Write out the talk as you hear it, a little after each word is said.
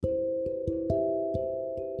Hey,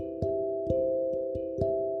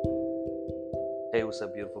 what's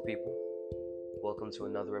up, beautiful people? Welcome to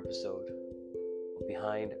another episode of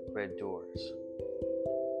Behind Red Doors.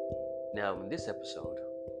 Now, in this episode,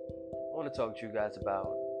 I want to talk to you guys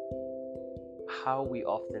about how we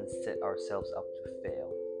often set ourselves up to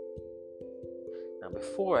fail. Now,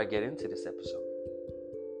 before I get into this episode,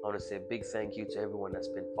 I want to say a big thank you to everyone that's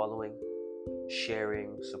been following,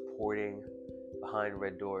 sharing, supporting Behind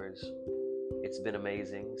Red Doors. It's been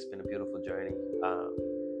amazing. It's been a beautiful journey.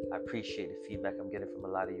 I appreciate the feedback I'm getting from a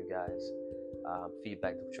lot of you guys.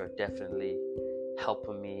 Feedback which are definitely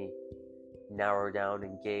helping me narrow down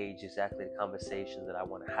and gauge exactly the conversations that I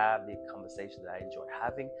want to have, the conversation that I enjoy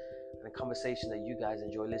having, and the conversation that you guys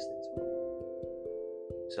enjoy listening to.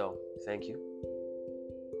 So, thank you.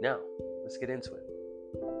 Now, let's get into it.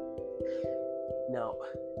 Now,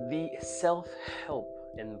 the self-help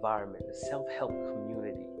environment, the self-help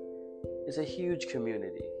community is a huge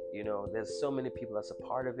community. You know, there's so many people that's a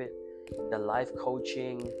part of it. The life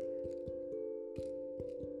coaching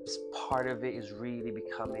part of it is really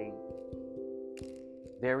becoming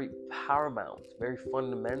very paramount, very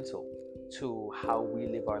fundamental to how we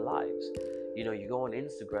live our lives. You know, you go on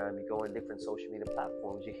Instagram, you go on different social media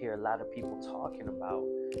platforms, you hear a lot of people talking about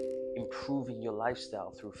improving your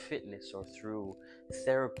lifestyle through fitness or through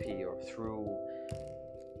therapy or through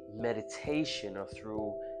meditation or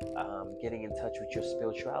through getting in touch with your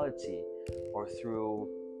spirituality or through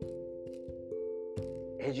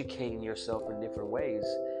educating yourself in different ways,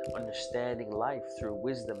 understanding life through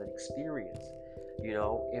wisdom and experience. You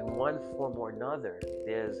know, in one form or another,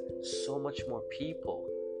 there's so much more people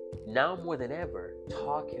now more than ever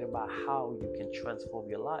talking about how you can transform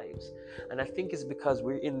your lives. And I think it's because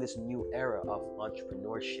we're in this new era of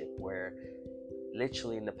entrepreneurship where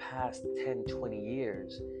literally in the past 10, 20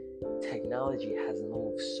 years, technology has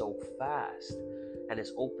moved so fast and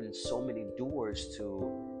it's opened so many doors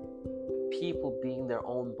to people being their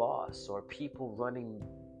own boss or people running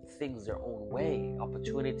things their own way,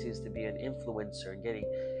 opportunities to be an influencer and getting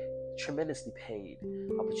tremendously paid,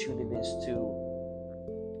 opportunities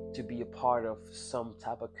to be a part of some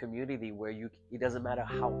type of community where it doesn't matter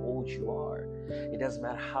how old you are, it doesn't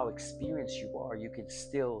matter how experienced you are, you can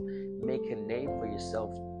still make a name for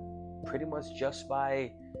yourself pretty much just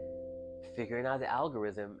by figuring out the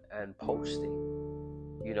algorithm and posting.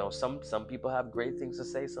 You know, some people have great things to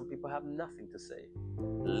say, some people have nothing to say,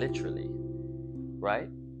 literally, right?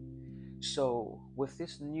 So with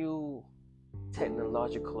this new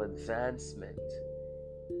technological advancement,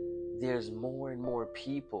 there's more and more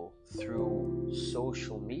people through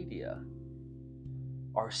social media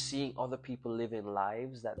are seeing other people living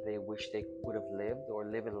lives that they wish they would have lived, or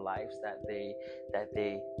living lives that they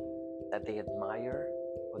admire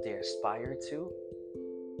or they aspire to.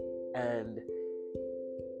 And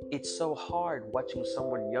it's so hard watching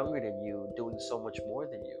someone younger than you doing so much more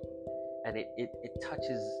than you, and it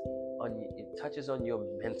touches on your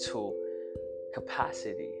mental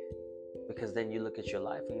capacity, because then you look at your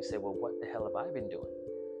life and you say, well, what the hell have I been doing?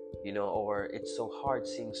 You know, or it's so hard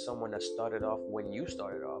seeing someone that started off when you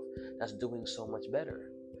started off that's doing so much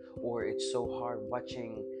better. Or it's so hard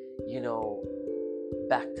watching, you know,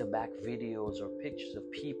 back-to-back videos or pictures of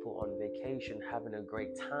people on vacation having a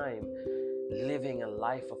great time, living a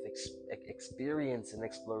life of experience and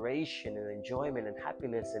exploration and enjoyment and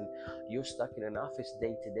happiness, and you're stuck in an office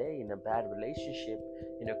day to day in a bad relationship,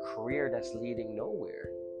 in a career that's leading nowhere.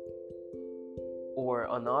 Or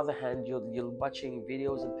on the other hand, you're watching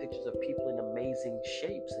videos and pictures of people in amazing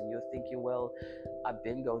shapes, and you're thinking, well, I've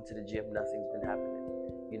been going to the gym, nothing's been happening.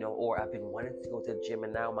 You know, or I've been wanting to go to the gym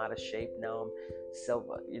and now I'm out of shape. Now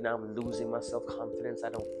I'm losing my self-confidence. I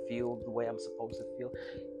don't feel the way I'm supposed to feel.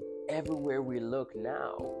 Everywhere we look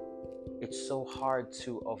now, it's so hard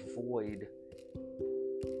to avoid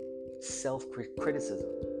self-criticism.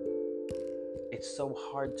 It's so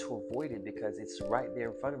hard to avoid it because it's right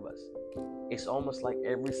there in front of us. It's almost like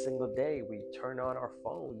every single day we turn on our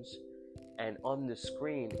phones and on the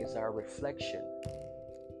screen is our reflection.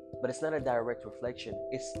 But it's not a direct reflection.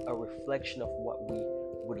 It's a reflection of what we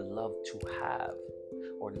would love to have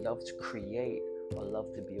or love to create or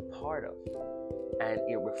love to be a part of. And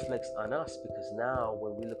it reflects on us because now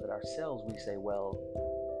when we look at ourselves, we say, well,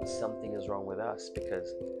 something is wrong with us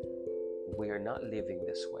because we are not living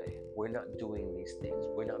this way. We're not doing these things.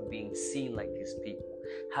 We're not being seen like these people.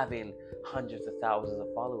 Having hundreds of thousands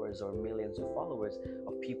of followers or millions of followers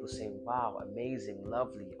of people saying, wow, amazing,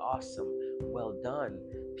 lovely, awesome, well done.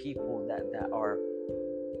 People that are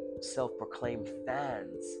self-proclaimed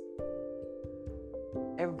fans.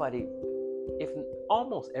 Everybody, if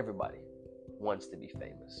almost everybody, wants to be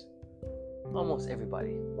famous. Almost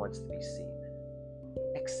everybody wants to be seen,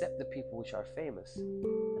 except the people which are famous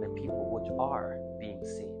and the people which are being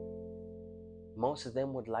seen. Most of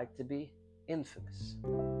them would like to be infamous,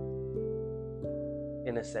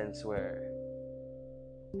 in a sense where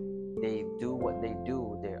they do what they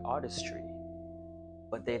do, their artistry,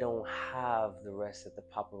 but they don't have the rest of the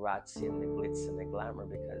paparazzi and the glitz and the glamour,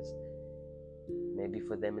 because maybe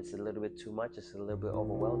for them it's a little bit too much, it's a little bit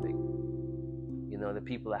overwhelming. You know, the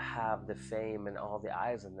people that have the fame and all the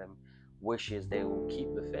eyes on them wishes they will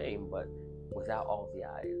keep the fame, but without all the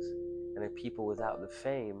eyes. And the people without the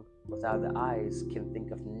fame, without the eyes, can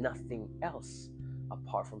think of nothing else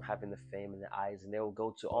apart from having the fame and the eyes, and they will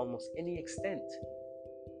go to almost any extent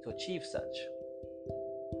to achieve such.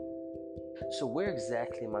 So where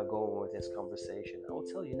exactly am I going with this conversation? I will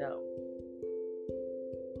tell you now.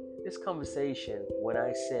 This conversation, when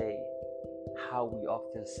I say how we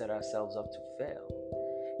often set ourselves up to fail,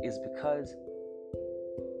 is because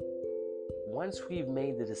once we've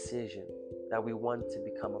made the decision that we want to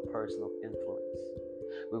become a person of influence,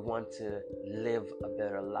 we want to live a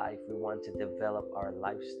better life, we want to develop our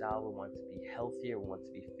lifestyle, we want to be healthier, we want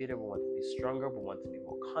to be fitter, we want to be stronger, we want to be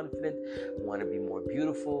more confident, we want to be more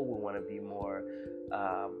beautiful, we want to be more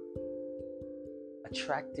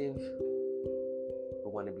attractive,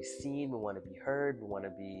 we want to be seen, we want to be heard, we want to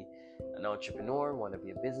be an entrepreneur, we want to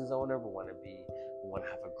be a business owner, we want to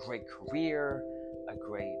have a great career, a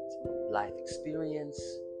great life experience.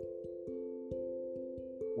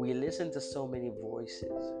 We listen to so many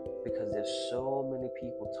voices because there's so many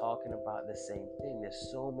people talking about the same thing. There's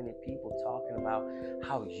so many people talking about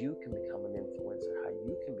how you can become an influencer, how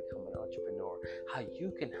you can become an entrepreneur, how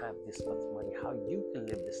you can have this much money, how you can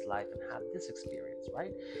live this life and have this experience,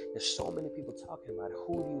 right? There's so many people talking about it.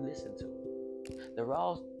 Who do you listen to? They're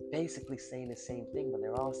all basically saying the same thing, but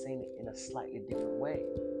they're all saying it in a slightly different way.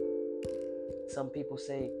 Some people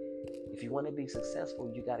say, if you want to be successful,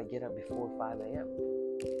 you got to get up before 5 a.m.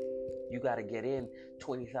 You got to get in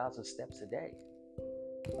 20,000 steps a day.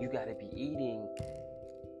 You got to be eating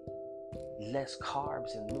less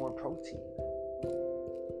carbs and more protein.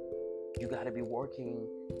 You got to be working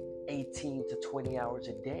 18 to 20 hours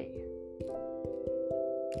a day.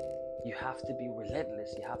 You have to be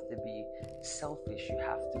relentless. You have to be selfish. You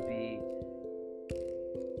have to be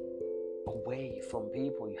away from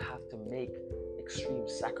people. You have to make extreme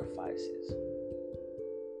sacrifices.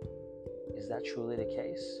 Is that truly the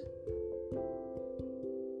case?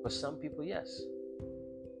 For some people, yes.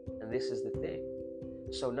 And this is the thing.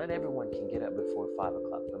 So not everyone can get up before 5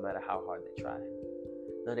 o'clock, no matter how hard they try.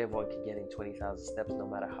 Not everyone can get in 20,000 steps, no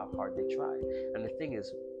matter how hard they try. And the thing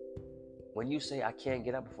is, when you say, I can't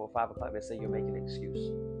get up before 5 o'clock, they say you're making an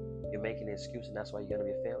excuse. You're making an excuse, and that's why you're going to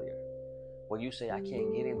be a failure. When you say, I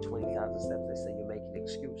can't get in 20,000 steps, they say you're making an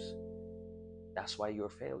excuse. That's why you're a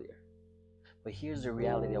failure. But here's the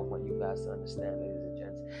reality I want you guys to understand, ladies and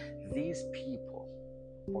gents. These people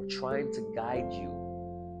are trying to guide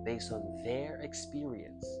you based on their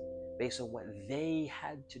experience, based on what they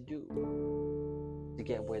had to do to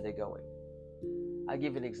get where they're going. I'll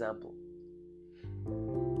give you an example.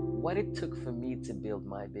 What it took for me to build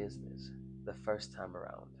my business the first time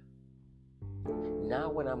around.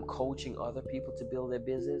 Now when I'm coaching other people to build their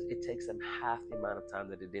business, it takes them half the amount of time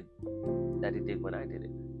that it did when I did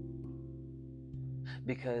it.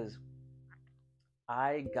 Because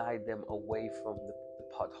I guide them away from the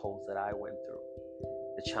potholes that I went through,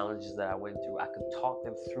 the challenges that I went through. I could talk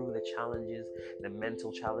them through the challenges, the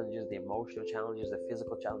mental challenges, the emotional challenges, the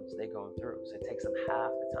physical challenges they're going through. So it takes them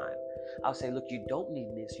half the time. I'll say, look, you don't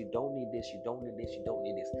need this, you don't need this, you don't need this, you don't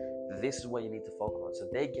need this. This is what you need to focus on. So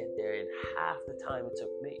they get there in half the time it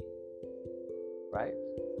took me, right?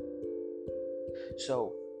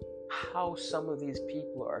 So how some of these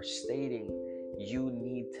people are stating you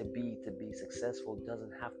need to be successful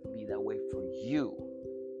doesn't have to be that way for you.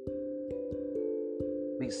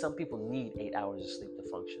 Because some people need 8 hours of sleep to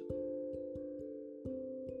function,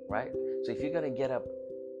 right? So if you're going to get up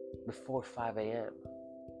before 5 a.m.,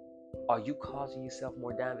 are you causing yourself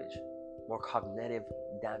more damage, more cognitive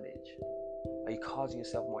damage? Are you causing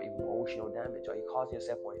yourself more emotional damage? Are you causing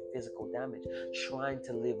yourself more physical damage trying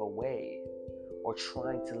to live away or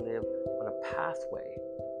trying to live on a pathway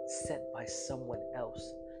set by someone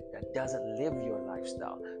else that doesn't live your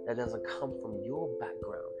lifestyle, that doesn't come from your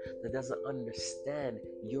background, that doesn't understand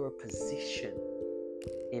your position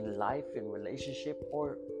in life, in relationship,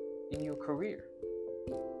 or in your career,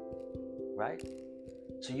 right?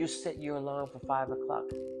 So you set your alarm for 5 o'clock,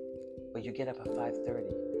 but you get up at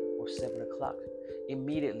 5:30 or 7 o'clock.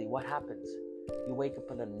 Immediately, what happens? You wake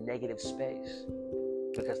up in a negative space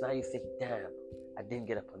because now you think, damn, I didn't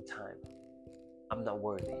get up on time. I'm not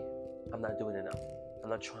worthy. I'm not doing enough. I'm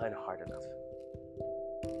not trying hard enough.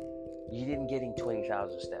 You didn't get in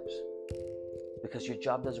 20,000 steps because your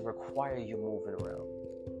job doesn't require you moving around.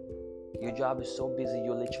 Your job is so busy,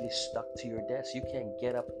 you're literally stuck to your desk. You can't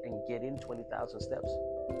get up and get in 20,000 steps.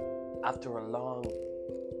 After a long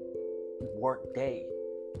work day,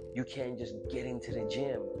 you can't just get into the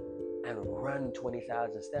gym and run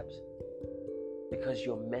 20,000 steps because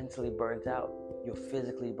you're mentally burnt out. You're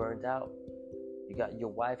physically burnt out. You got your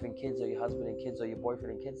wife and kids, or your husband and kids, or your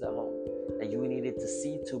boyfriend and kids at home that you needed to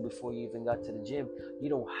see to before you even got to the gym. You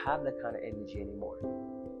don't have that kind of energy anymore.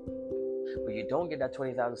 But you don't get that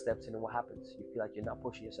 20,000 steps in, and what happens? You feel like you're not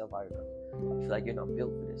pushing yourself hard enough. You feel like you're not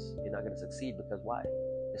built for this. You're not going to succeed because why?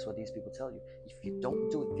 That's what these people tell you. If you don't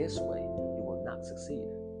do it this way, you will not succeed.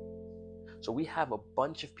 So we have a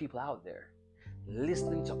bunch of people out there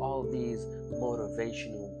listening to all these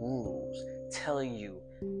motivational gurus telling you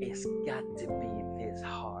it's got to be this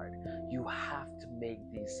hard. You have to make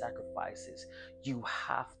these sacrifices. You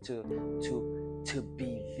have to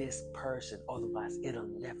be this person, otherwise it'll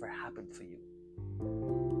never happen for you.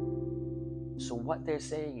 So what they're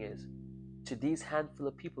saying is, to these handful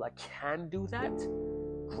of people that can do that,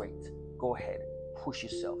 great, go ahead, push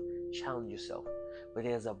yourself, challenge yourself. But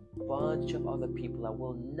there's a bunch of other people that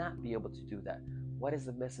will not be able to do that. What is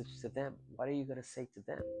the message to them? What are you going to say to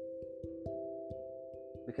them?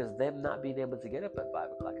 Because them not being able to get up at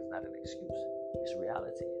 5 o'clock is not an excuse. It's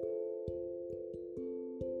reality.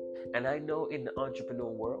 And I know in the entrepreneur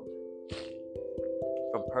world,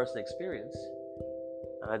 from personal experience,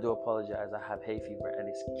 and I do apologize, I have hay fever and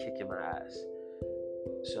it's kicking my ass.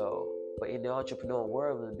 But in the entrepreneur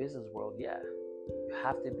world, in the business world, yeah, you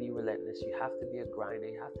have to be relentless. You have to be a grinder.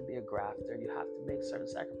 You have to be a grafter. You have to make certain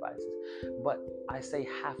sacrifices. But I say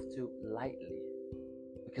have to lightly,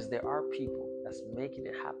 because there are people that's making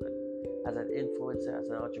it happen as an influencer, as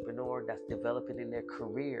an entrepreneur, that's developing in their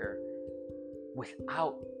career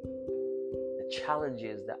without the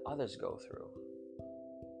challenges that others go through.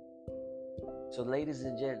 So ladies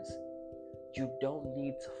and gents, you don't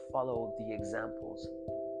need to follow the examples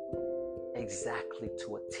exactly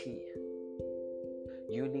to a T.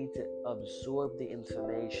 You need to absorb the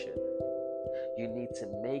information. You need to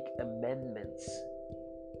make amendments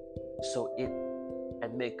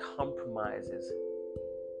and make compromises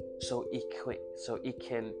so it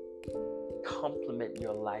can complement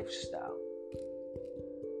your lifestyle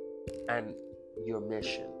and your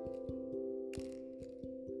mission.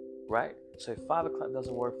 Right? So if 5 o'clock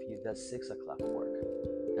doesn't work for you, does 6 o'clock work?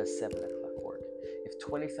 Does 7 o'clock work? If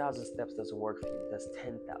 20,000 steps doesn't work for you, does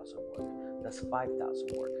 10,000 work? Does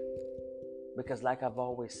 5,000 work? Because like I've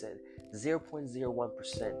always said,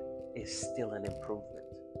 0.01% is still an improvement.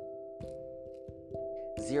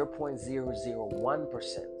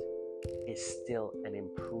 0.001% is still an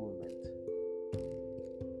improvement.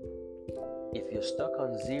 If you're stuck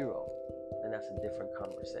on 0, then that's a different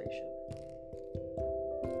conversation.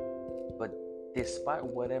 But despite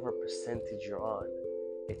whatever percentage you're on,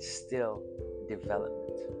 it's still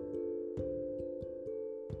development.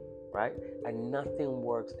 Right? And nothing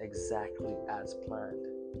works exactly as planned.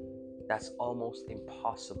 That's almost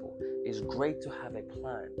impossible. It's great to have a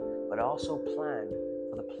plan, but also plan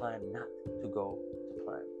for the plan not to go to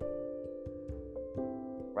plan.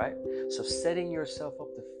 Right? So setting yourself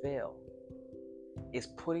up to fail is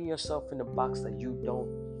putting yourself in a box that you don't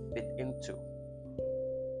fit into.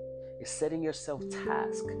 It's setting yourself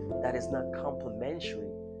tasks that is not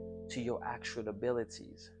complementary to your actual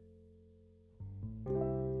abilities.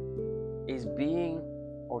 Is being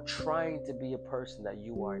or trying to be a person that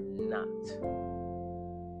you are not.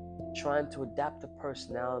 Trying to adapt a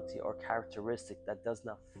personality or characteristic that does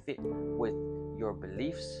not fit with your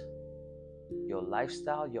beliefs, your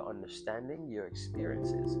lifestyle, your understanding, your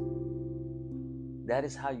experiences. That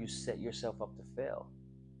is how you set yourself up to fail.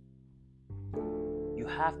 You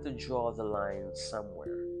have to draw the line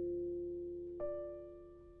somewhere.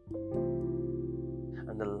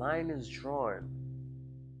 And the line is drawn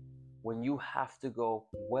when you have to go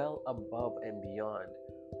well above and beyond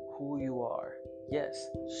who you are. Yes,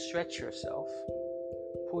 stretch yourself,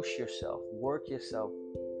 push yourself, work yourself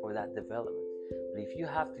for that development. But if you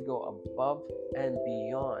have to go above and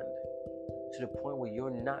beyond to the point where you're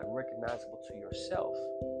not recognizable to yourself,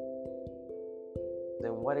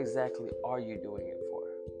 then what exactly are you doing it for?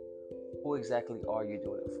 Who exactly are you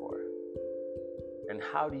doing it for? And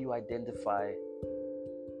how do you identify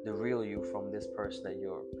the real you from this person that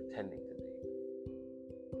you're pretending to be?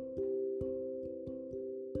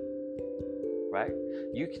 Right?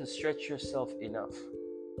 You can stretch yourself enough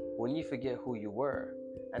when you forget who you were.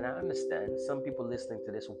 And I understand some people listening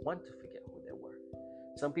to this want to forget who they were.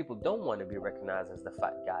 Some people don't want to be recognized as the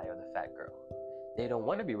fat guy or the fat girl. They don't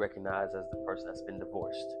want to be recognized as the person that's been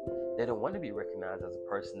divorced. They don't want to be recognized as the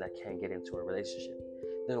person that can't get into a relationship.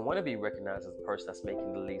 They don't want to be recognized as the person that's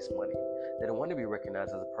making the least money. They don't want to be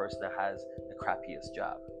recognized as the person that has the crappiest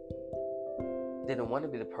job. They don't want to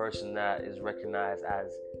be the person that is recognized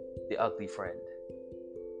as the ugly friend.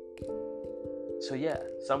 So yeah,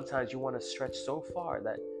 sometimes you want to stretch so far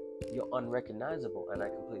that you're unrecognizable, and I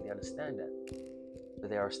completely understand that. But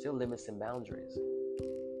there are still limits and boundaries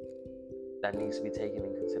that needs to be taken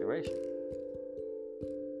in consideration.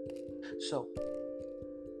 So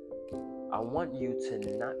I want you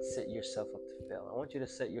to not set yourself up to fail. I want you to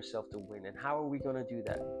set yourself to win. And how are we going to do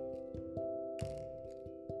that?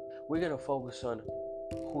 We're going to focus on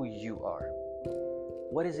who you are.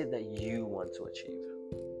 What is it that you want to achieve?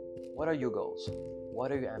 What are your goals?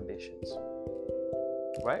 What are your ambitions?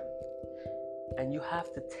 Right? And you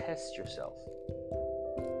have to test yourself.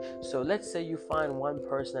 So let's say you find one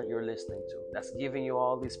person that you're listening to that's giving you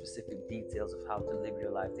all these specific details of how to live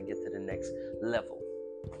your life to get to the next level.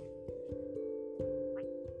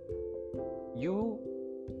 You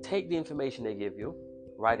take the information they give you,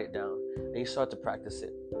 write it down, and you start to practice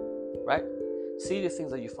it, right? See these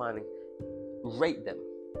things that you're finding, rate them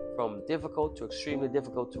from difficult to extremely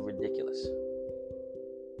difficult to ridiculous,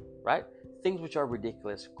 right? Things which are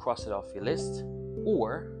ridiculous, cross it off your list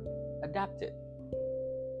or adapt it.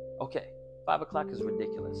 Okay, 5 o'clock is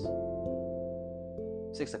ridiculous.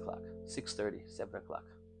 6 o'clock, 6:30, 7 o'clock.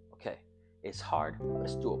 Okay, it's hard, but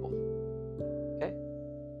it's doable. Okay?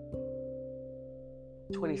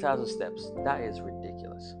 20,000 steps, that is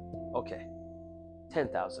ridiculous. Okay,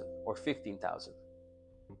 10,000 or 15,000.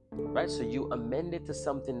 Right? So you amend it to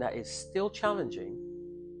something that is still challenging,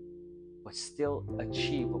 but still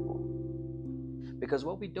achievable. Because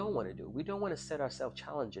what we don't want to do, we don't want to set ourselves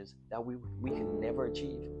challenges that we can never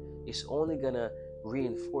achieve. It's only going to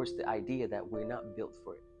reinforce the idea that we're not built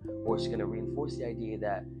for it. Or it's going to reinforce the idea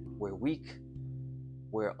that we're weak,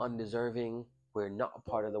 we're undeserving, we're not a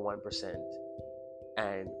part of the 1%,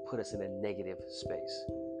 and put us in a negative space.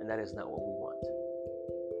 And that is not what we want.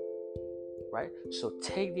 Right? So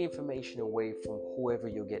take the information away from whoever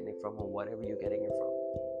you're getting it from or whatever you're getting it from.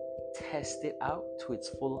 Test it out to its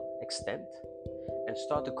full extent and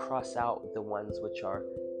start to cross out the ones which are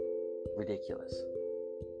ridiculous.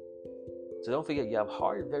 So don't forget, you have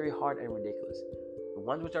hard, very hard, and ridiculous. The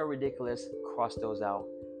ones which are ridiculous, cross those out,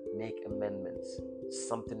 make amendments.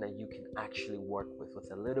 Something that you can actually work with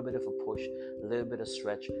a little bit of a push, a little bit of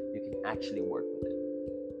stretch, you can actually work with it.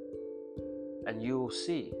 And you will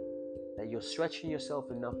see that you're stretching yourself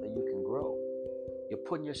enough that you can grow. You're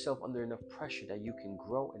putting yourself under enough pressure that you can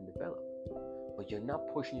grow and develop. But you're not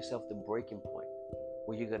pushing yourself to breaking point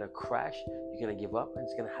where you're going to crash, you're going to give up, and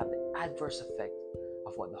it's going to have the adverse effect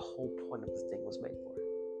of what the whole point of this thing was made for.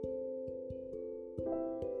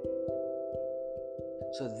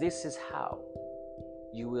 So this is how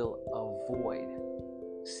you will avoid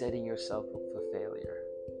setting yourself up for failure.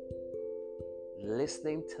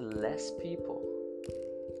 Listening to less people,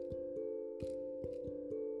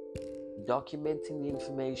 documenting the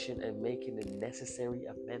information and making the necessary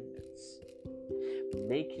amendments,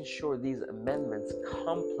 making sure these amendments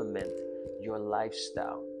complement your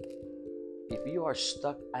lifestyle. If you are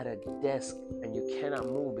stuck at a desk and you cannot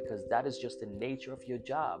move because that is just the nature of your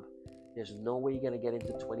job, there's no way you're going to get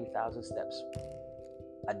into 20,000 steps.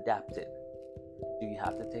 Adapt it. Do you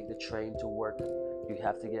have to take the train to work? Do you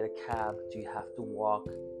have to get a cab? Do you have to walk?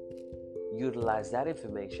 Utilize that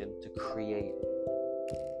information to create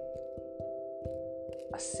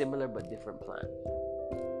a similar but different plan.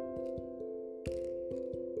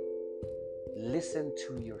 Listen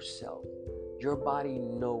to yourself. Your body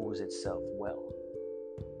knows itself well.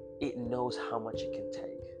 It knows how much it can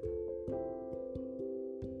take.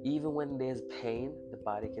 Even when there's pain, the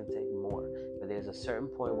body can take more. But there's a certain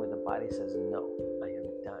point where the body says, no, I am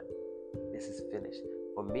done. This is finished.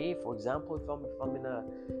 For me, for example, if I'm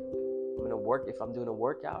doing a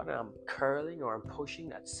workout and I'm curling or I'm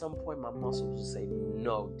pushing, at some point my muscles will say,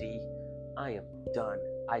 no, D, I am done.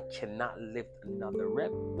 I cannot lift another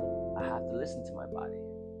rep. I have to listen to my body.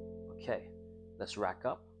 Okay, let's rack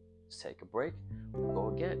up. Let's take a break. We'll go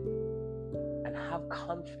again. And have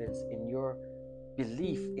confidence in your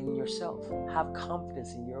belief in yourself. Have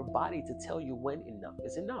confidence in your body to tell you when enough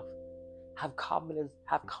is enough. Have confidence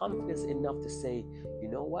enough to say, you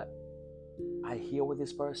know what? I hear what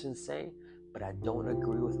this person's saying, but I don't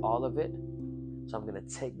agree with all of it. So I'm going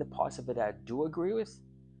to take the parts of it that I do agree with.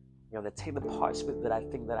 I'm going to take the parts of it that I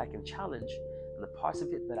think that I can challenge, and the parts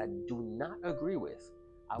of it that I do not agree with,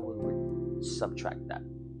 I will subtract that.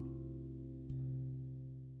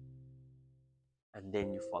 and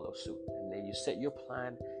then you follow suit. And then you set your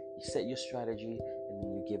plan, you set your strategy, and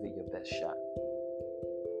then you give it your best shot.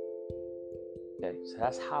 Okay, so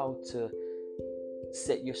that's how to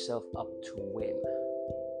set yourself up to win.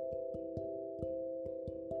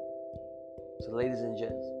 So ladies and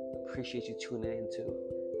gents, appreciate you tuning into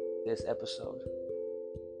this episode.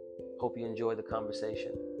 Hope you enjoyed the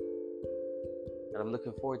conversation. And I'm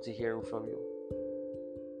looking forward to hearing from you.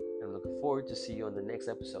 And I'm looking forward to see you on the next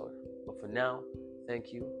episode. But for now,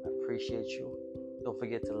 thank you. I appreciate you. Don't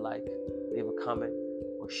forget to like, leave a comment,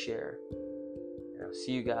 or share. And I'll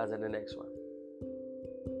see you guys in the next one.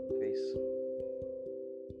 Peace.